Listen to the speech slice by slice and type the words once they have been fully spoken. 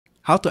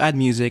how to add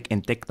music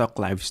in TikTok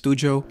Live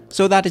Studio.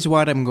 So that is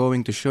what I'm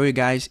going to show you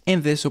guys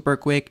in this super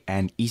quick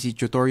and easy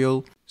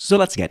tutorial. So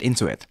let's get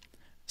into it.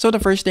 So the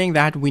first thing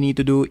that we need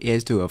to do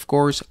is to, of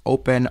course,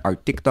 open our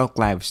TikTok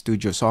Live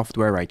Studio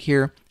software right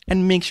here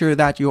and make sure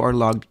that you are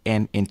logged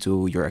in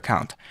into your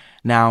account.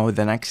 Now,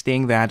 the next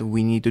thing that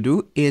we need to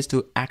do is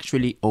to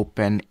actually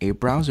open a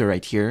browser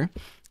right here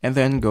and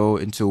then go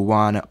into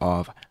one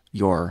of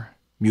your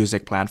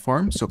music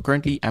platforms. So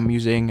currently I'm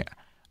using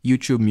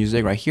YouTube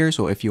Music right here.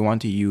 So if you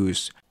want to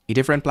use a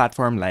different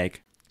platform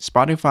like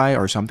Spotify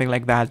or something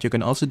like that, you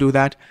can also do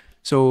that.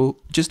 So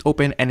just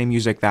open any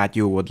music that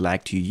you would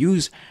like to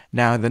use.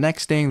 Now, the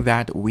next thing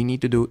that we need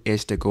to do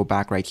is to go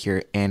back right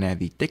here in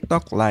the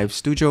TikTok Live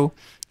Studio.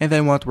 And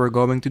then what we're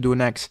going to do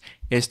next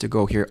is to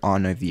go here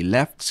on the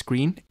left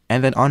screen.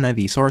 And then on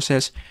the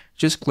sources,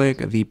 just click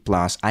the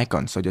plus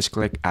icon. So just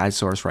click add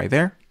source right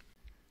there.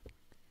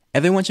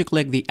 And then once you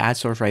click the add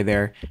source right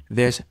there,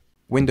 this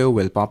window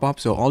will pop up.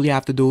 So all you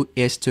have to do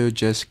is to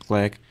just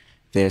click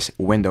this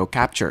window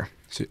capture.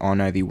 So on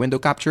the window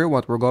capture,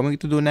 what we're going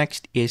to do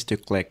next is to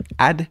click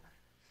add.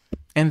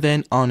 And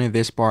then on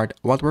this part,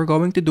 what we're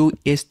going to do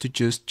is to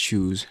just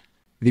choose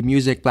the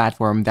music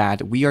platform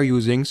that we are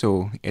using.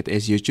 So it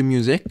is YouTube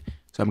Music.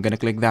 So I'm going to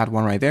click that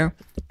one right there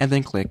and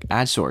then click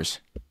add source.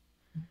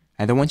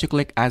 And then once you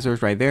click add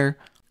source right there,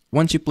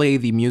 once you play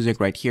the music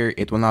right here,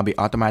 it will now be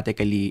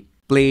automatically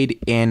played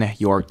in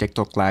your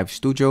TikTok Live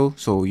Studio.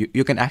 So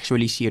you can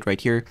actually see it right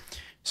here.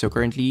 So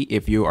currently,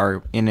 if you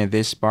are in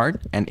this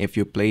part and if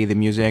you play the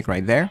music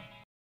right there,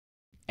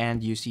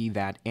 and you see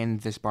that in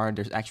this part,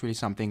 there's actually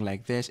something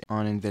like this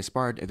on in this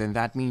part, then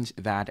that means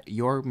that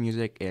your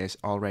music is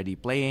already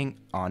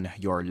playing on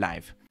your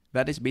live.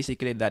 That is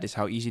basically it. That is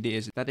how easy it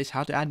is. That is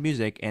how to add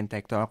music in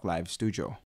TikTok Live Studio.